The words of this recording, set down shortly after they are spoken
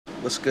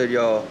What's good,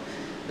 y'all?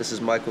 This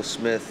is Michael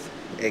Smith,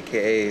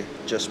 aka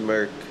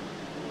justmerk.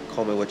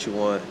 Call me what you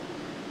want.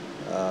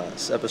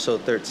 It's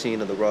episode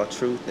 13 of The Raw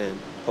Truth, and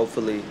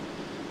hopefully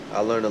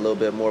I'll learn a little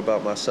bit more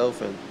about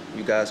myself, and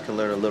you guys can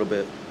learn a little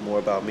bit more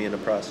about me in the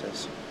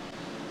process.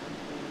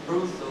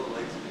 Bruce still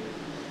likes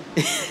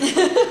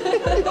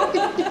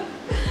me.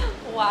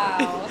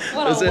 Wow,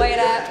 what a way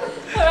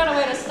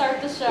to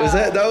start the show.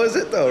 That was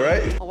it though,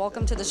 right? Well,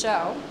 welcome to the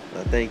show.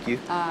 Thank you.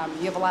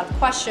 You have a lot of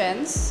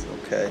questions.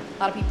 Okay. A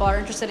lot of people are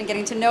interested in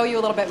getting to know you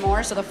a little bit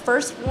more. So the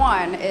first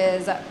one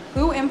is,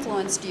 who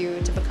influenced you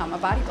to become a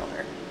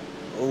bodybuilder?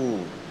 Oh,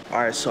 all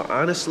right. So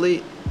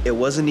honestly, it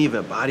wasn't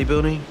even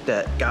bodybuilding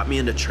that got me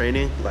into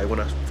training. Like when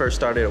I first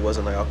started, it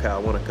wasn't like, okay, I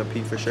want to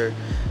compete for sure.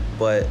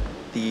 But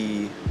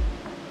the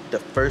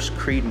first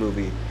Creed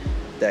movie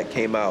that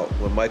came out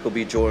when Michael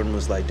B. Jordan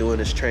was like doing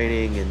his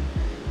training and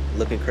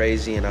looking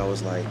crazy, and I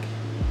was like,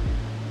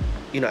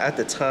 at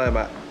the time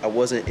I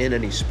wasn't in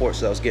any sports,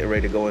 so I was getting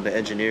ready to go into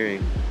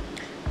engineering,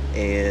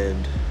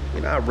 and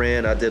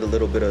I did a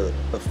little bit of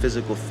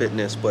physical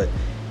fitness, but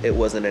it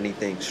wasn't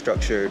anything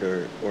structured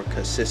or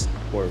consistent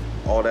or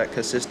all that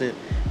consistent.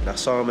 And I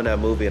saw him in that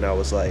movie, and I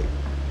was like,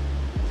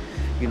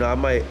 I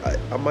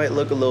might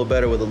look a little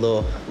better with a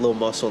little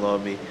muscle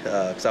on me,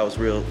 because I was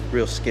real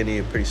skinny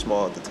and pretty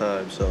small at the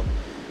time. So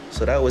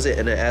that was it.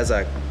 And then as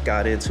I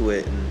got into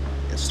it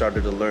and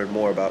started to learn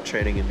more about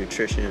training and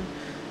nutrition,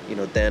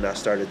 then I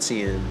started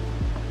seeing,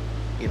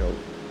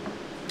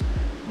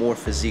 more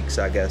physiques,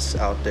 I guess,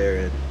 out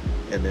there,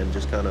 and then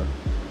just kind of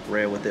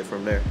ran with it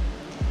from there.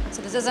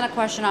 So this isn't a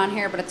question on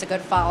here, but it's a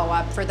good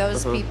follow-up. For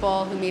those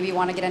people who maybe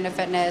want to get into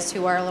fitness,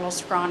 who are a little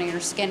scrawny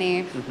or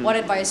skinny, what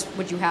advice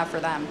would you have for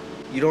them?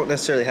 You don't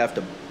necessarily have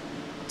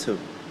to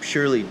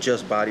purely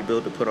just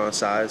bodybuild to put on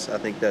size. I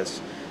think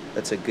that's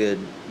a good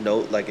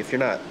note. Like if you're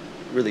not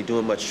really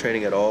doing much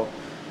training at all,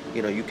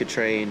 you could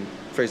train,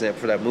 for example,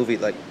 for that movie,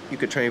 like you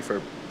could train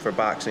for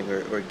boxing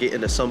or get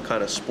into some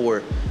kind of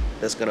sport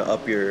that's gonna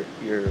up your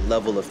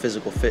level of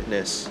physical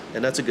fitness,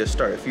 and that's a good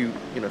start. If you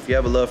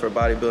have a love for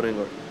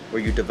bodybuilding or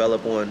you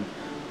develop one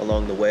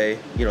along the way,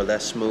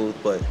 that's smooth,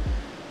 but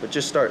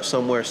just start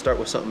somewhere. Start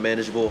with something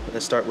manageable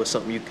and start with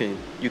something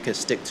you can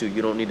stick to.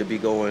 You don't need to be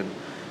going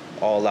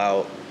all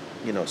out,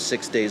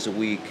 6 days a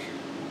week,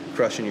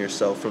 crushing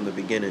yourself from the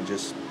beginning.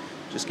 Just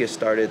get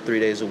started 3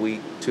 days a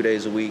week, 2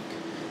 days a week,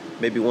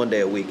 maybe 1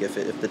 day a week if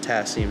the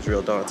task seems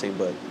real daunting,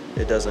 but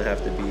it doesn't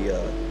have to be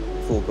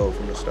full go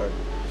from the start.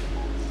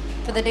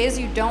 For the days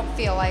you don't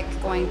feel like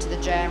going to the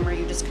gym or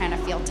you just kind of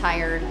feel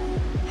tired,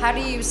 how do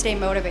you stay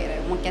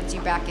motivated? What gets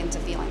you back into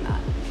feeling that?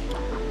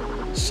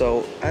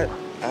 So I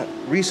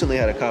recently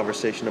had a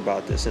conversation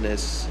about this, and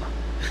it's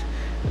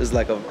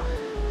like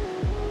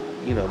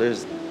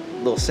there's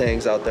little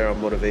sayings out there on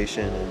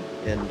motivation,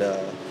 and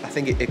I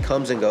think it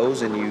comes and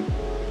goes, and you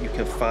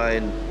can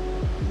find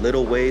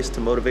little ways to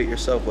motivate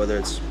yourself, whether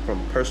it's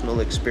from personal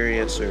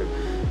experience or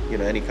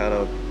any kind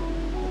of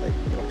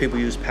people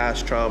use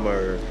past trauma,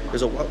 or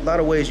there's a lot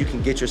of ways you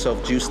can get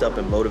yourself juiced up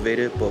and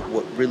motivated. But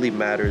what really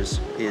matters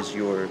is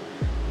your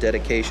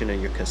dedication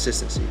and your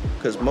consistency,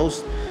 because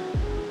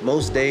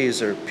most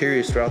days or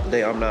periods throughout the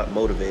day I'm not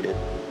motivated,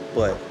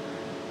 but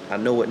I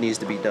know what needs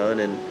to be done,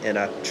 and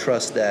I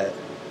trust that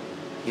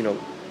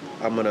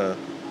I'm gonna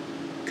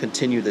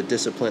continue the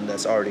discipline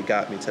that's already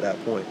got me to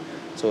that point.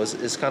 So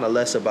it's kind of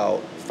less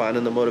about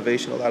finding the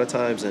motivation a lot of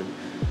times,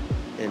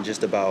 and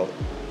just about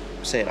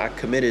saying I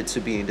committed to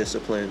being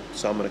disciplined,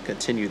 so I'm gonna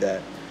continue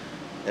that.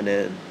 And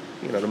then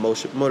the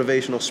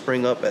motivation will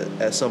spring up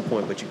at some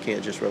point, but you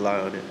can't just rely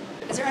on it.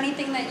 Is there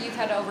anything that you've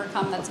had to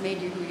overcome that's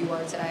made you who you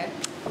are today?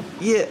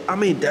 Yeah,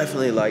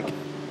 definitely.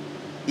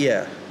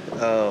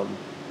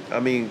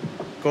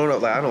 Growing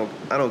up,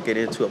 I don't get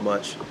into it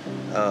much,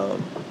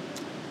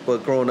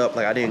 but growing up,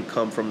 I didn't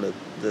come from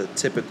the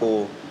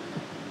typical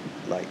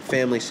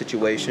family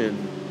situation.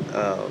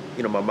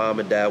 My mom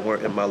and dad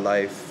weren't in my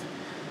life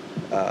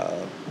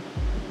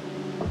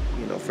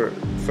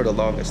for the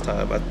longest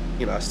time.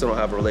 I still don't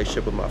have a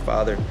relationship with my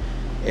father,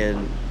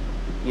 and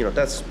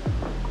that's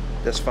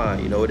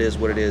fine. It is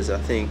what it is. I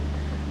think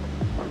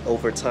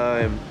over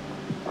time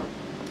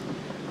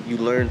you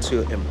learn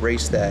to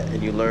embrace that,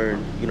 and you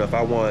learn, if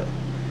I want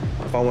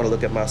to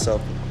look at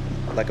myself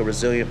like a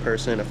resilient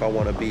person, if I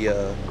want to be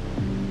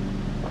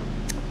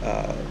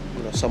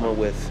someone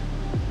with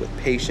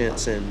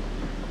patience and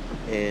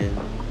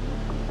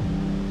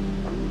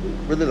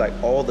really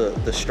all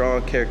the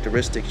strong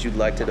characteristics you'd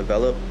like to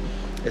develop,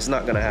 it's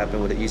not going to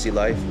happen with an easy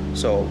life.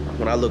 So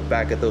when I look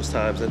back at those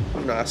times, and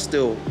I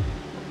still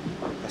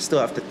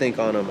have to think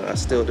on them.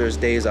 There's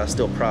days I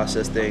still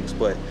process things,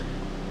 but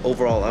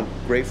overall I'm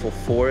grateful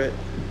for it,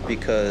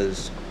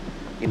 because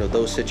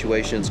those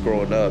situations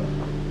growing up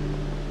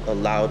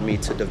allowed me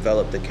to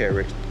develop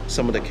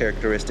some of the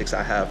characteristics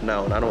I have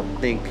now. And I don't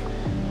think,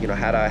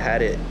 had I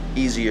had it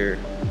easier,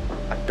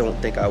 I don't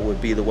think I would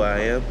be the way I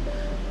am.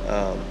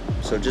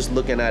 So just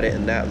looking at it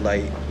in that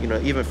light,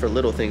 even for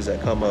little things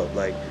that come up,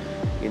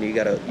 you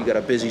got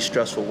a busy,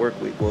 stressful work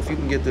week. Well, if you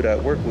can get through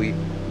that work week,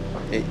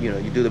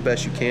 you do the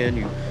best you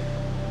can.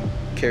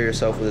 carry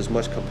yourself with as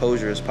much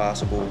composure as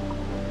possible,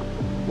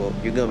 well,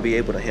 you're gonna be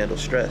able to handle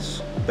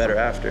stress better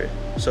after it.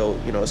 So,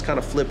 you know, it's kind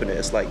of flipping it.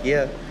 It's like,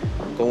 yeah,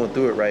 I'm going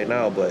through it right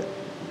now, but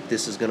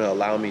this is gonna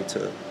allow me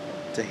to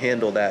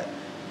handle that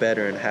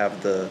better and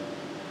have the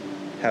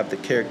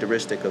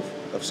characteristic of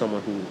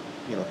someone who,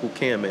 you know, who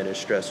can manage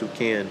stress, who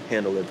can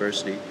handle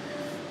adversity.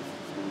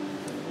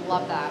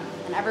 Love that.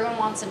 And everyone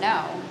wants to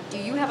know, do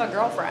you have a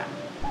girlfriend?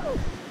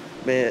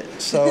 Man,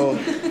 so,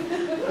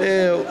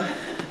 man,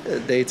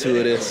 day 2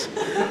 of this.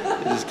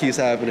 It just keeps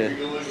happening.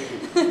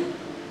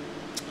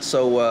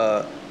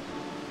 So,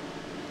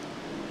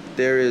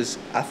 there is,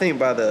 I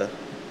think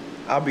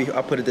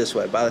I'll put it this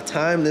way. By the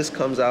time this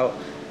comes out,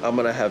 I'm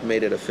going to have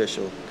made it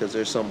official because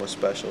there's someone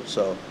special.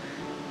 So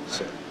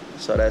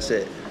that's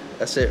it.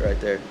 That's it right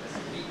there.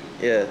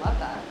 Yeah. Love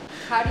that.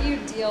 How do you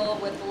deal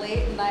with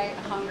late night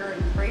hunger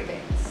and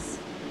cravings?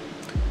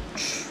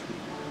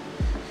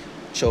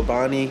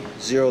 Chobani,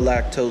 0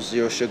 lactose,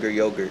 0 sugar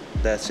yogurt.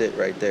 That's it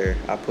right there.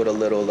 I put a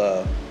little,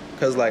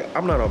 cause like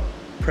I'm not on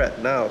prep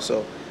now,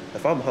 so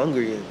if I'm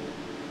hungry and,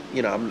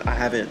 you know, I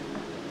haven't,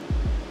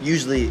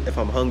 usually if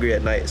I'm hungry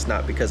at night, it's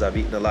not because I've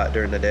eaten a lot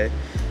during the day.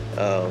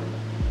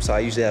 So I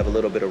usually have a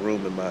little bit of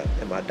room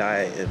in my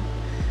diet, and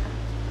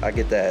I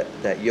get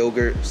that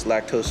yogurt. It's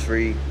lactose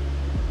free.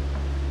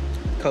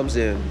 Comes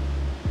in,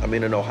 I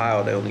mean, in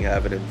Ohio they only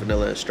have it in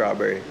vanilla and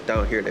strawberry.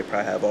 Down here they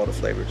probably have all the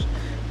flavors,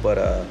 but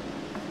I'll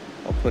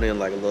put in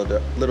like a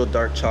little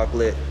dark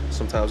chocolate,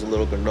 sometimes a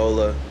little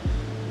granola,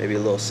 maybe a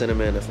little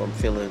cinnamon if I'm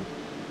feeling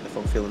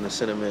the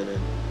cinnamon,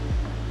 and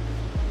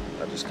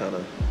I just kind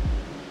of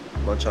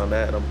munch on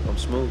that, and I'm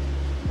smooth.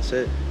 That's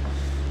it.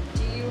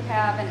 Do you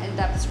have an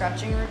in-depth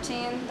stretching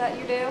routine that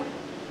you do?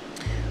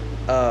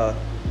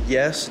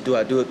 Yes. Do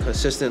I do it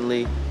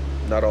consistently?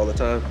 Not all the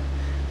time.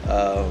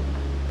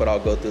 But I'll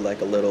go through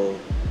like a little,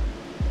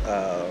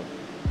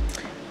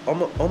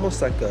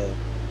 almost like a,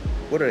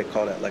 what do they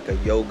call that? Like a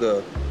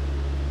yoga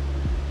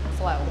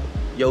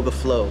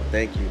flow.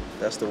 Thank you.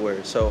 That's the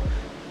word. So,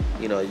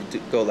 you know, you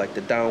go like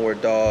the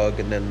downward dog,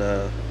 and then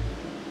the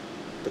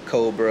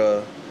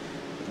cobra,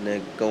 and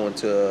then go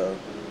into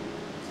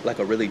like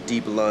a really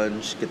deep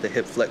lunge, get the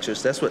hip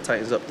flexors. That's what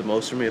tightens up the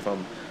most for me if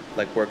I'm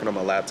like working on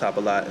my laptop a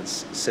lot and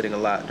sitting a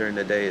lot during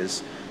the day,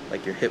 is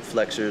like your hip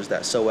flexors,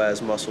 that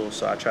psoas muscle.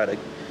 So I try to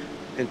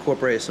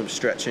incorporate some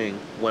stretching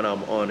when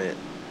I'm on it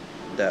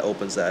that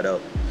opens that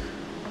up.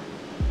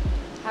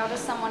 How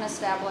does someone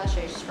establish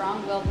a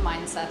strong-willed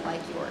mindset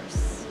like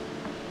yours?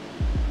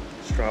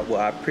 Strong. Well,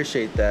 I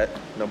appreciate that.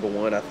 Number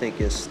one, I think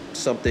it's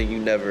something you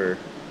never,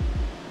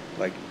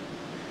 like,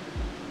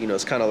 you know,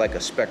 it's kind of like a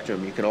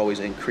spectrum you can always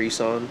increase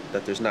on,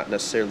 that there's not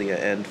necessarily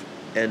an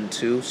end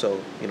to.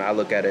 So, you know, I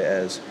look at it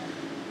as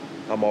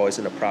I'm always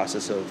in the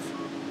process of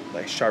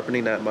like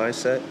sharpening that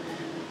mindset.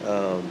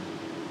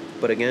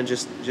 But again,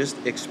 just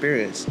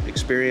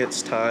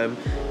experience time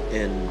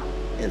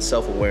and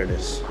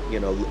self-awareness, you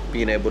know,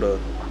 being able to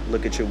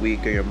look at your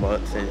week or your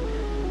month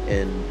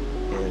and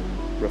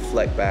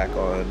reflect back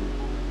on,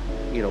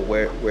 you know,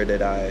 where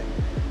did I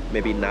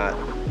maybe not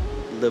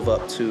live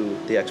up to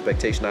the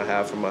expectation I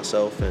have for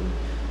myself, and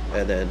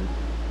then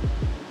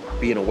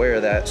being aware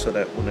of that, so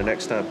that when the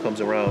next time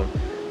comes around,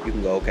 you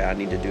can go, okay, I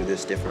need to do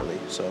this differently.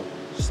 So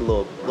just a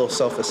little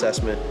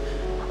self-assessment,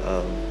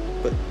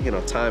 but you know,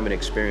 time and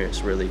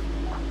experience really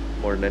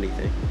more than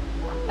anything.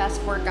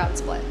 Best workout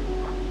split.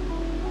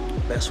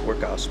 Best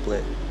workout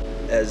split.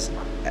 As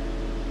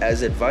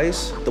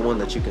advice, the one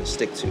that you can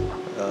stick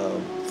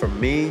to. For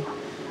me,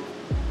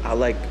 I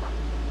like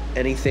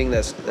anything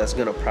that's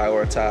gonna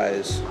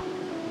prioritize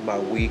my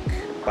weak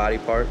body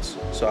parts.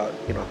 So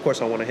you know, of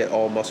course I want to hit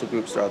all muscle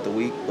groups throughout the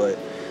week, but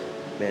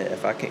man,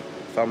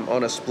 if I'm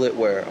on a split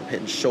where I'm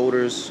hitting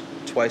shoulders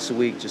twice a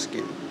week, just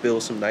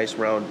build some nice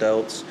round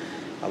delts.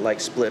 I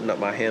like splitting up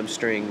my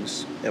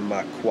hamstrings and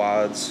my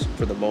quads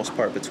for the most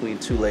part between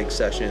 2 leg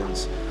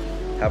sessions.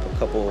 Have a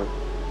couple,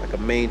 like a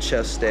main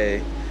chest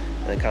day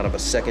and kind of a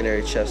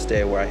secondary chest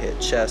day where I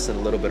hit chest and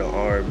a little bit of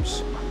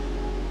arms,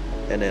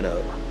 and then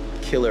a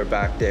killer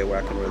back day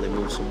where I can really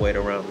move some weight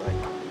around.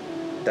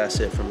 Like, that's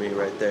it for me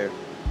right there.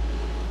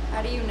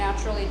 How do you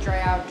naturally dry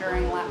out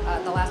during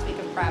the last week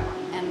of prep,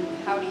 and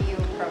how do you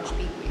approach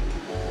peak week?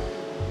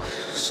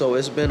 So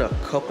it's been a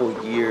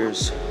couple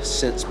years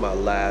since my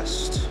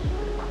last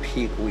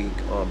peak week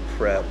on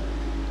prep.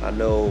 I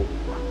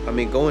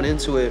mean, going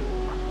into it,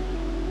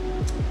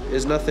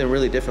 there's nothing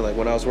really different. Like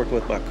when I was working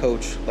with my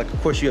coach, like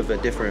of course you have a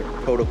different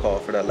protocol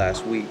for that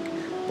last week,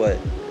 but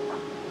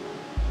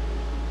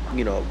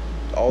you know,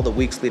 all the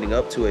weeks leading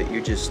up to it,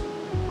 you're just,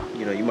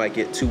 you know, you might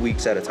get 2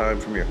 weeks at a time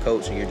from your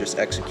coach, and you're just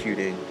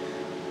executing.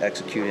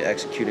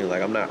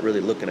 Like I'm not really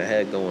looking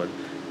ahead going,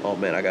 oh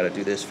man, I got to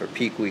do this for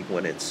peak week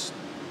when it's,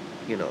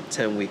 you know,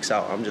 10 weeks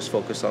out. I'm just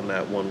focused on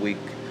that 1 week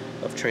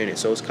of training.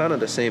 So it's kind of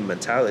the same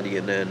mentality.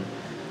 And then,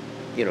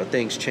 you know,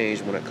 things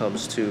change when it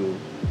comes to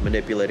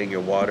manipulating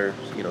your water.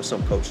 You know,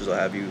 some coaches will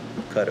have you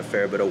cut a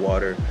fair bit of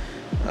water.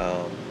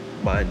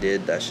 Mine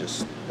did. That's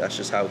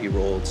just how he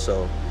rolled.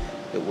 So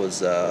it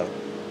was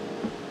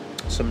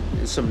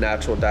some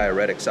natural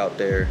diuretics out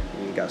there.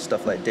 You got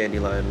stuff like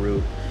dandelion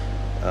root,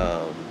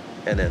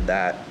 and then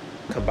that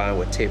combined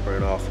with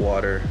tapering off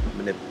water,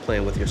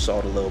 playing with your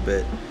salt a little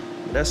bit,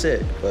 and that's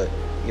it. But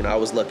I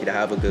was lucky to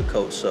have a good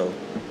coach, so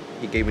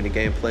he gave me the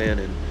game plan,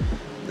 and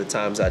the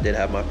times I did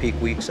have my peak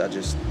weeks, I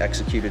just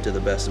executed to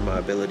the best of my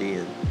ability,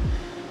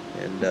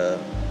 and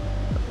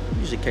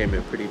usually came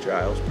in pretty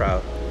dry. I was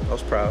proud.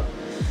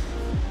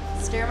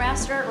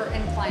 Stairmaster or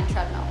incline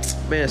treadmill?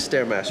 Man,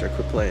 Stairmaster,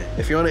 quit playing.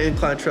 If you're on an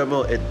incline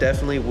treadmill, it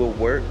definitely will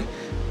work.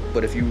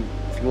 But if you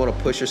want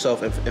to push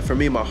yourself, and for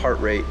me, my heart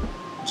rate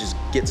just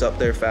gets up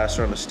there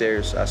faster on the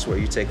stairs. I swear,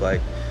 you take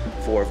like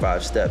 4 or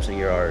 5 steps and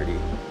you're already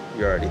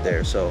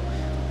there. So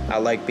I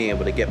like being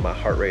able to get my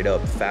heart rate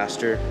up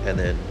faster, and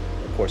then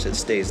of course it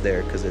stays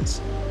there because it's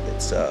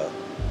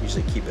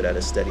usually keep it at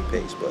a steady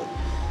pace. But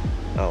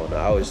I don't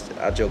know.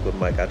 I joke with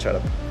Mike. I try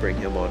to bring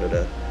him onto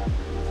the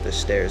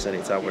stairs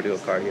anytime we're doing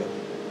cardio.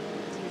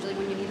 It's usually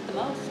when you need it the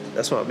most.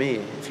 That's what I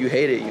mean. If you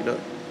hate it, you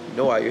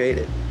know why you hate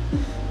it.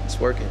 It's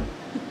working.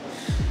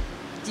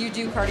 Do you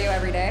do cardio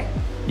every day?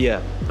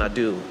 Yeah, I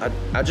do.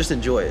 I just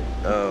enjoy it.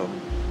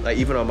 Like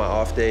even on my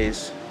off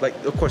days, like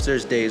of course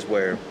there's days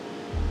where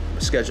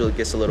the schedule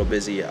gets a little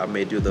busy. I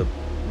may do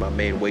my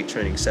main weight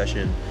training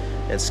session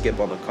and skip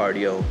on the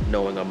cardio,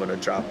 knowing I'm gonna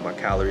drop my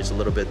calories a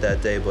little bit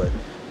that day. But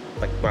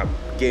like my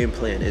game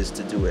plan is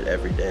to do it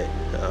every day.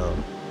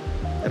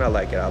 And I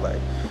like it.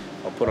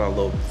 I'll put on a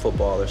little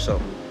football or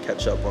something,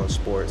 catch up on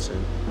sports,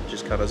 and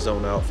just kind of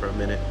zone out for a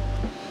minute.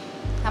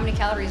 How many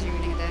calories are you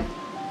eating a day?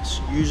 It's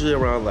usually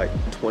around like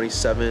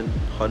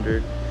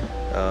 2,700.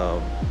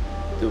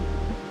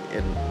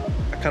 And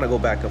I kind of go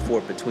back and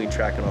forth between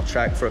tracking. I'll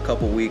track for a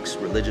couple weeks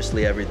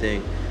religiously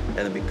everything, and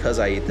then because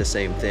I eat the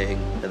same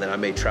thing, and then I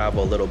may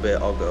travel a little bit,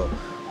 I'll go,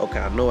 okay,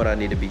 I know what I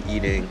need to be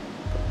eating.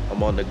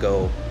 I'm on the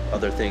go.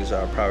 Other things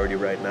are a priority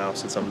right now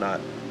since I'm not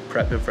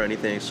prepping for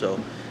anything. So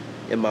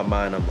in my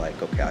mind, I'm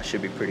like, okay, I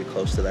should be pretty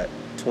close to that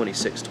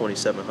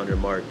 2,700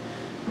 mark.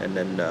 And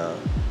then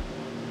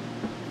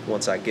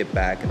once I get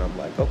back and I'm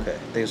like, okay,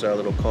 things are a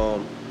little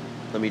calm,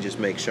 let me just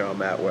make sure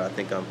I'm at where I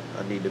think I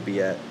need to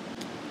be at.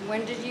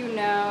 When did you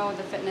know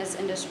the fitness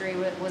industry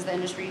was the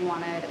industry you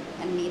wanted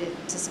and needed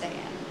to stay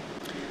in?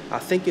 I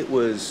think it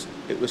was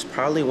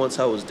probably once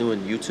I was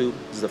doing YouTube.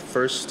 It was the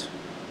first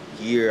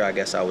year I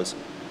guess I was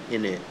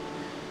in it.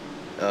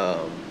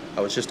 I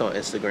was just on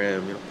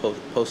Instagram,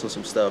 posting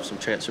some stuff, some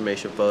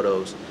transformation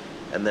photos,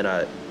 and then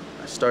I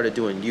started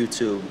doing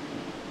YouTube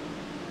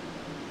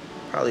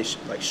probably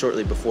like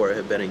shortly before it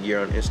had been a year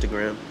on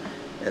Instagram.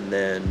 And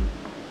then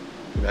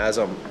as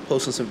I'm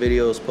posting some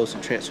videos, posting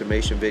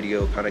transformation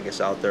video, kind of gets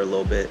out there a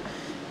little bit.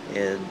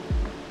 And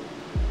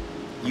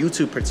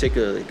YouTube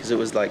particularly, because it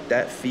was like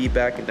that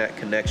feedback and that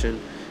connection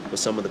with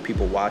some of the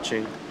people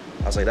watching,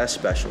 I was like, that's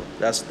special.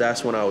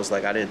 That's when I was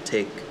like, I didn't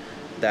take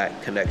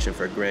that connection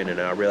for granted,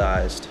 and I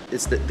realized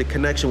it's the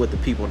connection with the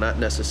people, not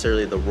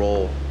necessarily the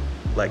role,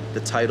 like the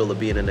title of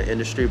being in the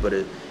industry, but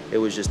it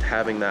was just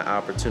having that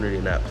opportunity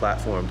and that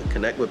platform to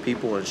connect with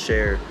people and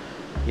share,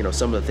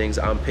 some of the things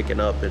I'm picking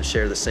up and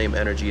share the same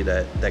energy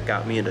that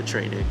got me into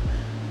training.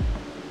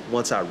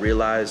 Once I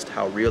realized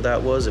how real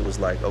that was, it was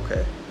like,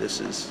 okay,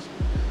 this is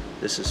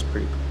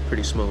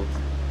pretty smooth.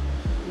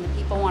 And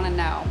people want to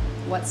know,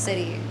 what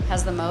city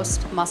has the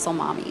most muscle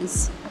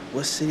mommies?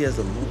 What city has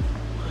the most?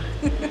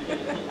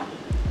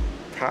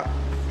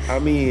 I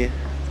mean,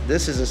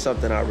 this isn't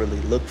something I really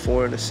look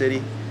for in a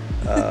city.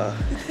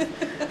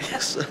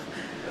 That's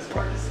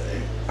hard to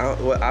say.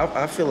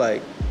 I feel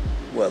like,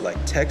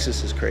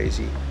 Texas is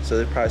crazy. So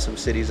there's probably some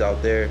cities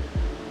out there,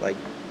 like,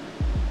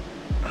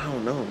 I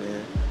don't know,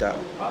 man.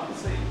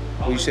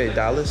 Would you say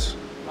Dallas?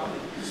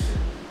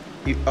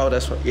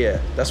 That's what.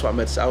 Yeah, that's what I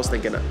meant to say. I was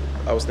thinking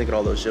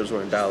all those gyms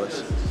were in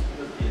Dallas.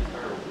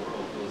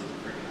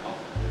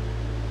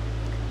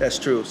 That's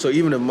true. So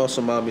even if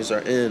muscle mommies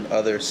are in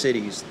other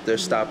cities, they're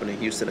stopping in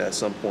Houston at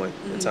some point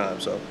in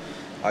time. So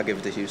I'll give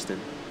it to Houston.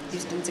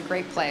 Houston's a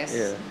great place.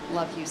 Yeah.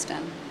 Love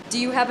Houston. Do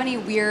you have any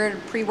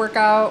weird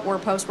pre-workout or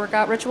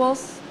post-workout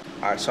rituals?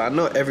 All right, so I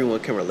know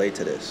everyone can relate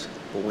to this,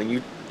 but when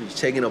you're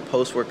taking a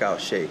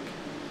post-workout shake,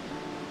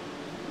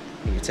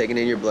 and you're taking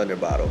it in your blender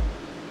bottle,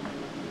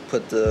 you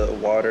put the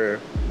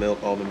water,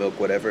 milk, almond milk,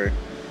 whatever,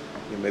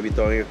 you maybe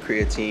throw in your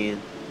creatine,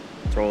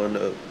 throw in,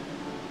 of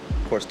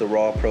course, the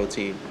raw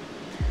protein.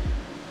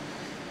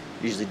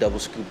 Usually double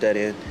scoop that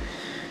in,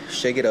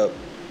 shake it up.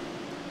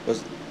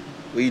 What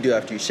you do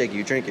after you shake it,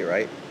 you drink it,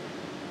 right?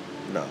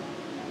 No.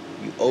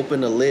 You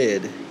open the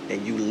lid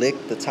and you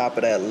lick the top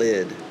of that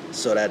lid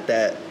so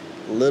that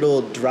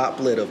little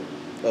droplet of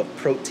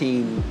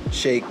protein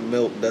shake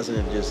milk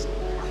doesn't just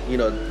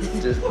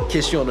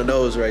kiss you on the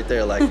nose right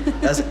there. Like,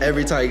 that's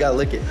every time you gotta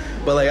lick it.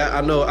 But like,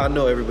 I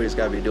know everybody's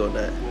gotta be doing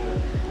that.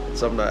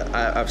 So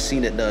I've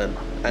seen it done,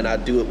 and I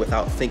do it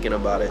without thinking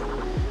about it.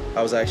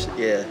 I was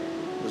actually, it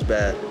was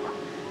bad.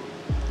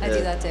 I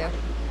do that too.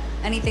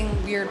 Anything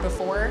weird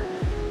before?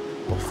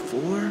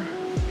 Before?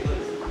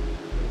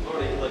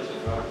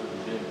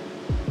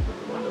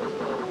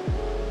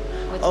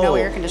 with no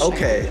air conditioning.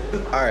 Okay.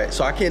 All right.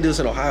 So I can't do this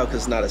in Ohio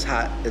because it's not as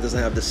hot. It doesn't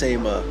have the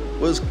same, what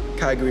does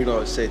Kai Green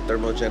always say,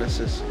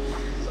 thermogenesis?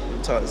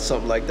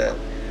 Something like that.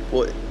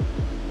 Well,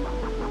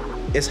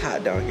 it's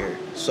hot down here.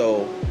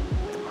 So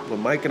when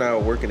Mike and I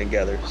were working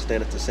together,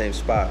 staying at the same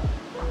spot,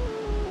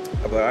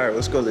 I'm like, all right,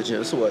 let's go to the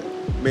gym. It's what,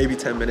 maybe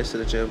 10 minutes to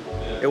the gym?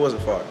 Yeah. It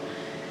wasn't far.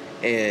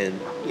 And,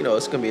 you know,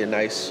 it's going to be a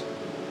nice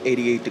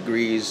 88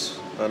 degrees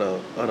on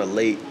a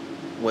late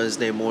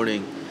Wednesday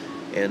morning.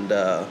 And,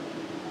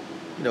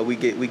 you know, we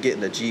get in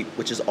the Jeep,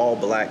 which is all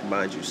black,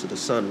 mind you. So the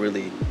sun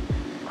really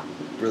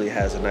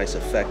has a nice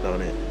effect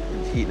on it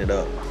and heating it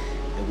up.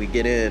 And we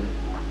get in.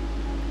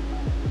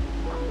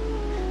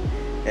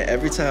 And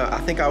every time, I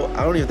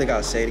don't even think I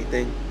would say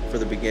anything for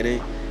the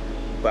beginning,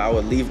 but I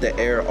would leave the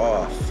air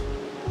off.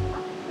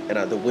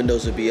 And the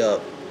windows would be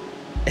up,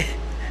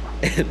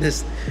 and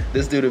this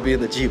dude would be in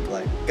the Jeep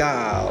like,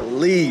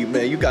 golly,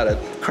 man, you gotta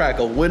crack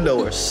a window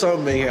or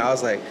something in here. I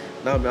was like,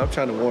 no, man, I'm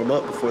trying to warm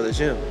up before the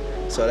gym.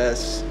 So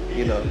that's,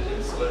 you know,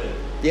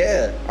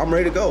 yeah, I'm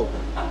ready to go.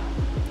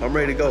 I'm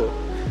ready to go.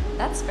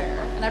 That's fair.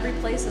 And every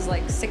place is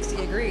like 60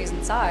 degrees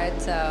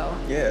inside, so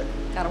yeah,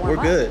 gotta warm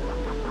up. We're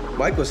good.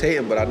 Mike was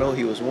hating, but I know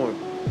he was warm.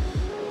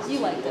 You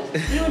liked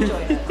it. You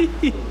enjoyed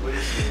it.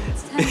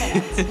 It's 10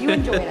 minutes. You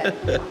enjoyed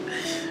it.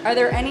 Are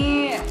there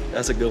any...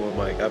 That's a good one,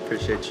 Mike. I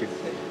appreciate you.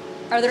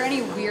 Are there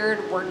any weird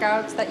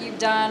workouts that you've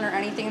done or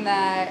anything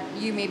that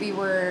you maybe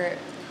were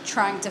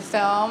trying to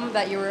film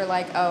that you were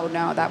like, oh,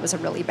 no, that was a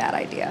really bad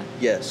idea?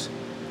 Yes.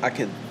 I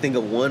can think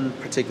of one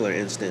particular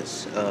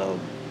instance.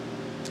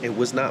 It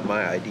was not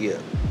my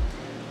idea,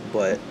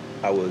 but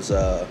I was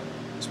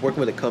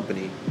working with a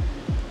company.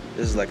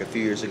 This is like a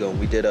few years ago, and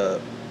we did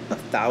a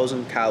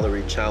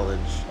 1,000-calorie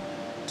challenge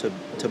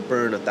to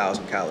burn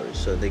 1,000 calories.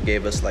 So they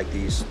gave us like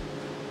these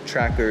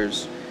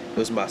trackers. It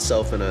was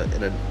myself and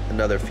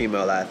another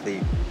female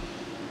athlete,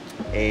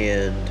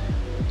 and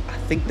I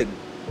think the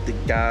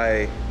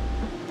guy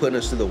putting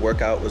us through the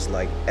workout was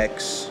like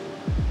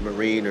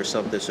ex-Marine or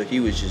something. So he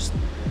was just,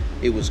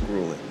 it was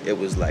grueling. It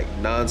was like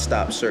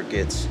nonstop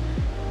circuits,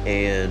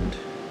 and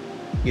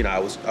you know, I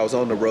was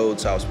on the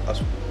road, so I was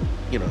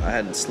you know, I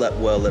hadn't slept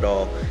well at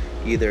all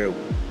either.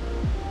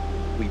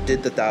 We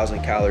did the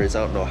 1,000 calories. I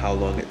don't know how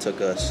long it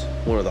took us.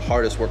 One of the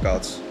hardest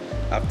workouts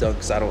I've done,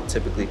 because I don't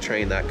typically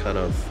train that kind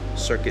of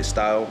circuit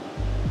style.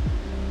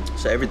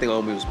 So everything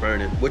on me was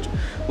burning,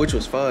 which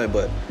was fine,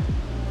 but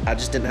I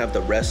just didn't have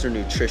the rest or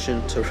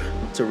nutrition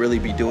to really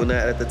be doing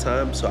that at the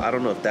time. So I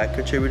don't know if that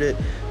contributed,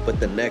 but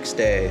the next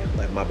day,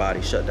 like, my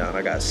body shut down.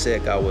 I got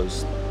sick. I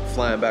was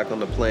flying back on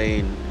the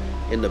plane,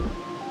 in the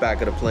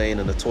back of the plane,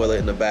 in the toilet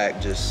in the back,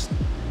 just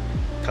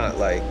kind of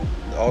like,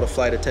 all the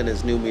flight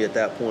attendants knew me at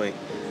that point.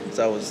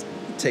 So I was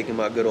taking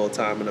my good old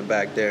time in the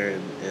back there,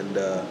 and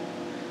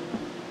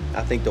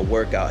I think the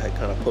workout had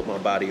kind of put my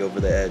body over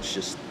the edge,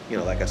 just, you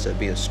know, like I said,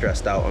 being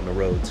stressed out on the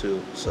road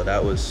too. So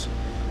that was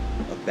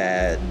a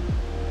bad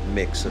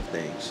mix of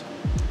things.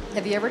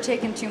 Have you ever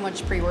taken too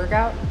much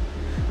pre-workout?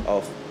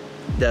 Oh,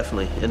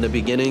 definitely. In the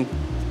beginning,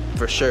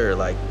 for sure,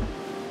 like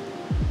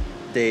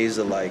days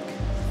of like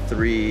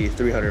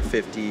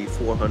 350,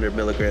 400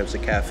 milligrams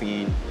of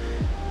caffeine.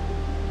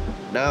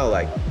 Now,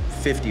 like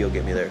 50 will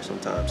get me there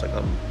sometimes. Like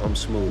I'm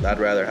smooth. I'd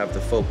rather have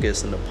the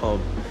focus and the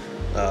pump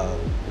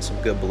and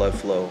some good blood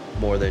flow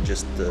more than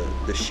just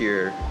the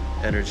sheer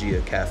energy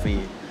of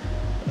caffeine.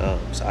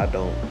 So I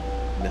don't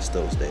miss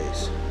those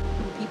days.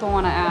 People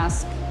want to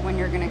ask when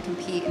you're going to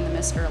compete in the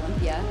Mr.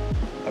 Olympia.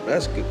 I mean,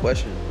 that's a good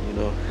question, you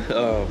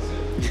know.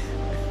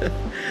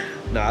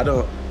 No, I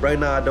don't. Right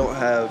now, I don't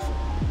have.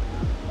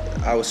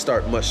 I would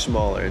start much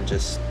smaller and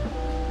just,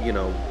 you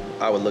know,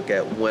 I would look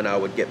at when I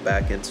would get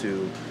back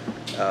into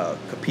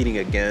competing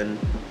again.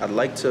 I'd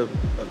like to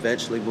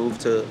eventually move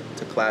to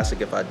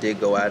Classic if I did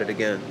go at it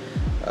again.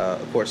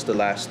 Of course, the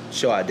last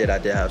show I did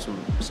have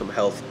some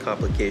health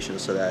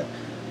complications, so that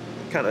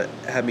kind of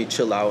had me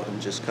chill out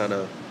and just kind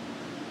of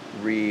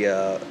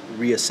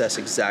reassess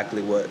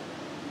exactly what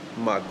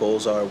my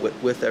goals are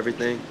with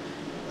everything.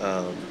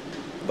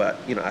 But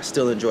you know, I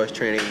still enjoy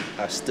training.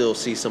 I still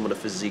see some of the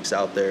physiques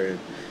out there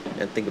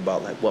and think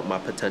about like what my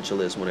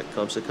potential is when it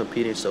comes to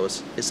competing. So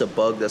it's a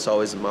bug that's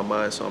always in my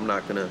mind. So I'm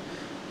not gonna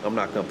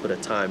put a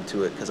time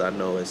to it, because I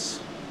know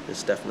it's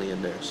definitely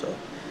in there. So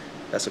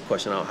that's a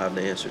question I don't have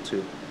the answer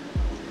to.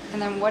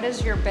 And then what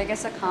is your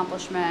biggest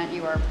accomplishment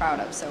you are proud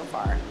of so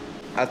far?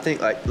 I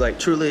think like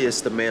truly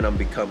it's the man I'm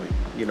becoming.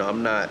 You know,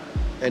 I'm not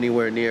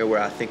anywhere near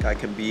where I think I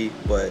can be,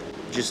 but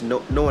just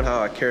knowing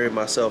how I carry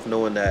myself,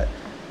 knowing that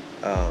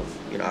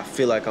you know, I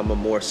feel like I'm a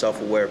more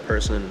self-aware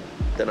person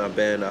than I've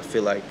been. I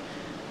feel like,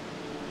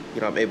 you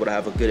know, I'm able to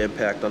have a good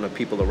impact on the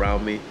people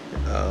around me.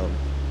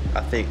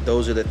 I think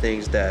those are the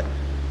things that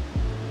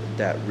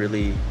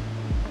really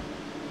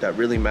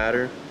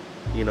matter,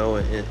 you know,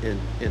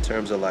 in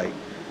terms of like,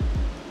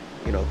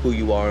 you know, who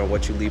you are and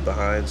what you leave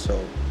behind.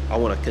 So I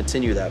want to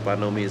continue that. By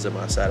no means am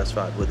I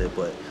satisfied with it,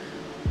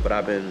 but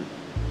I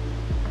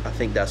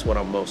think that's what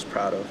I'm most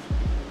proud of.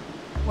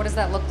 What does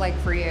that look like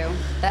for you?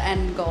 The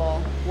end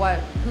goal?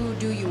 Who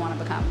do you want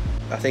to become?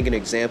 I think an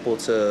example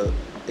to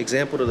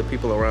example to the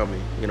people around me,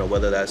 you know,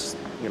 whether that's,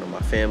 you know, my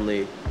family,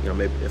 you know,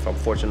 maybe if I'm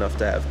fortunate enough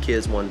to have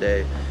kids one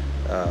day,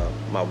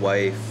 my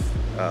wife,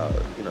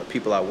 you know,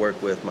 people I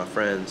work with, my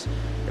friends,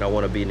 and I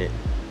want to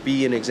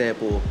be an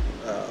example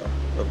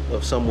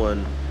of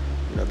someone,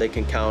 you know, they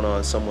can count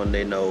on, someone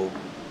they know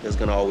is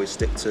going to always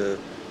stick to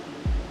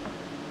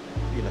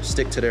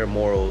their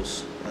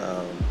morals,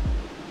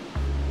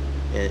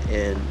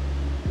 and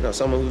you know,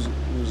 someone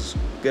who's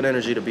good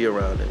energy to be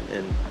around,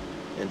 and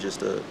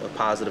just a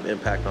positive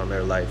impact on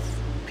their life,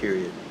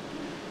 period.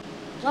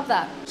 Love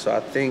that. So I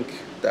think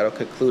that'll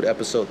conclude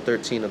episode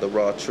 13 of The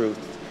Raw Truth.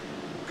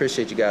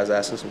 Appreciate you guys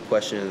asking some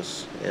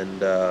questions,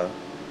 and well,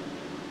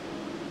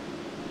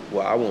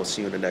 I won't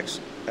see you in the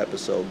next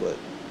episode, but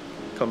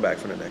come back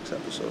for the next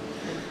episode.